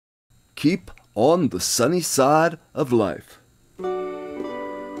keep on the sunny side of life.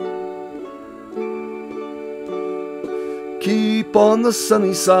 Keep on the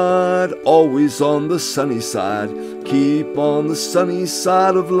sunny side, always on the sunny side. Keep on the sunny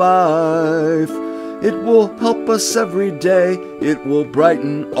side of life. It will help us every day, it will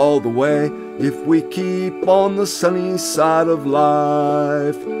brighten all the way if we keep on the sunny side of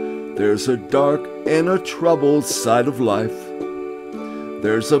life. There's a dark and a troubled side of life.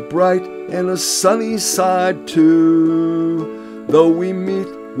 There's a bright and a sunny side too. Though we meet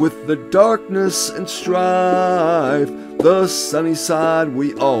with the darkness and strife, the sunny side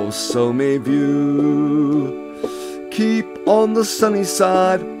we also may view. Keep on the sunny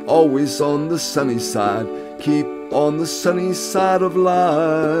side, always on the sunny side. Keep on the sunny side of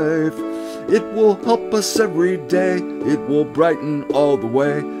life. It will help us every day, it will brighten all the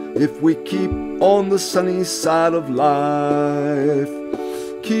way if we keep on the sunny side of life.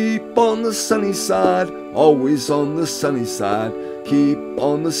 Keep on the sunny side, always on the sunny side. Keep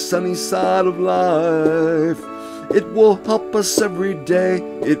on the sunny side of life. It will help us every day,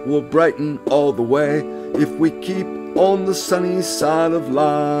 it will brighten all the way if we keep on the sunny side of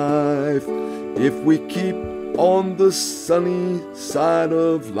life. If we keep on the sunny side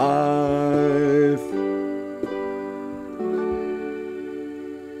of life.